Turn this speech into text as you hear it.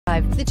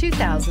The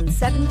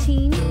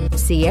 2017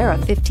 Sierra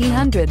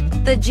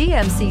 1500. The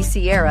GMC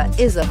Sierra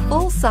is a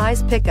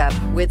full-size pickup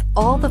with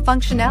all the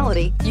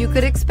functionality you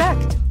could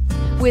expect.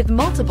 With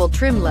multiple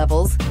trim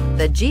levels,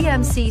 the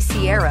GMC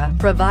Sierra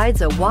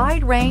provides a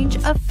wide range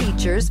of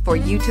features for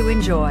you to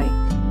enjoy.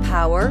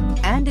 Power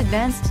and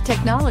advanced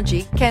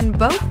technology can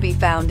both be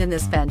found in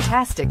this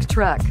fantastic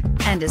truck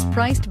and is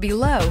priced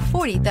below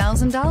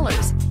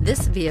 $40,000.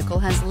 This vehicle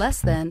has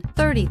less than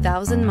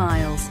 30,000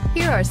 miles.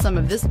 Here are some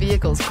of this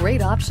vehicle's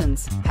great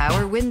options: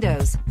 power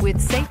windows with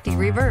safety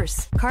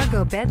reverse,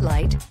 cargo bed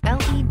light,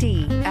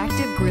 LED,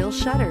 active grille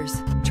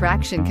shutters,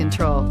 traction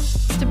control,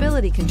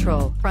 stability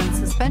control, front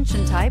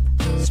suspension type,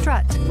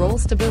 strut, roll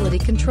stability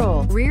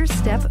control, rear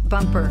step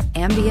bumper,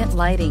 ambient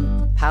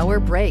lighting, power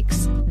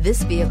brakes.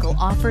 This vehicle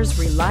offers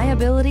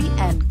reliability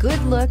and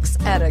good looks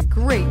at a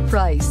great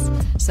price.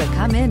 So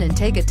come in and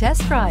take a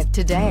test drive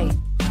today.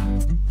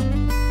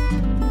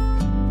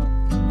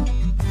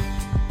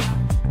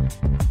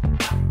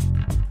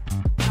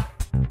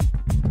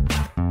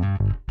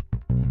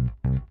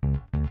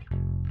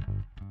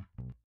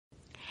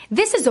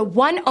 This is a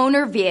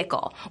one-owner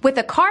vehicle with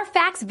a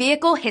Carfax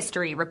Vehicle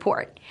History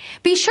Report.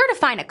 Be sure to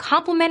find a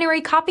complimentary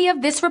copy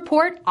of this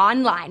report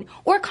online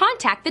or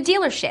contact the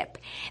dealership.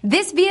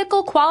 This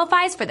vehicle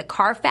qualifies for the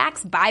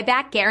Carfax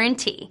Buyback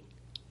Guarantee.